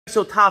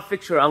So top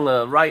fixture on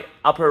the right,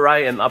 upper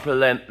right and upper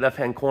left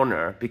hand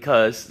corner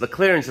because the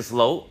clearance is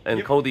low.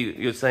 And Cody,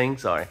 you're saying,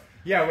 sorry.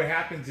 Yeah, what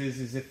happens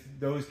is if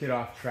those get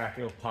off track,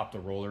 it'll pop the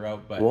roller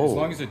out. But as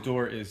long as the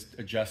door is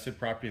adjusted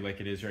properly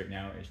like it is right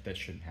now, that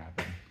shouldn't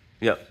happen.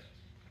 Yep.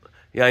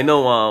 Yeah, I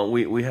know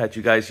we had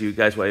you guys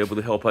were able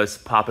to help us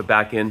pop it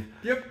back in.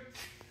 Yep.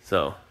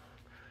 So,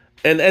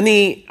 and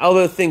any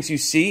other things you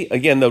see?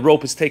 Again, the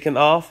rope is taken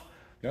off.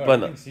 No,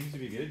 everything seems to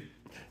be good.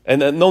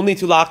 And no need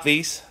to lock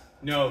these.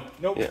 No,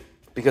 nope. Yeah,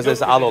 because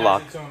there's an auto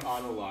lock. It has its own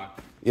auto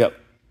lock. Yep.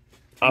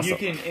 Awesome. You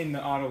can, in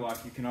the auto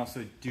lock, you can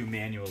also do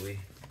manually.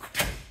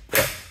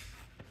 Yep.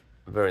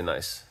 Very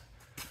nice.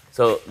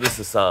 So this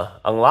is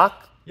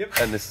unlock. Yep.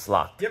 And this is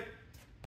locked. Yep.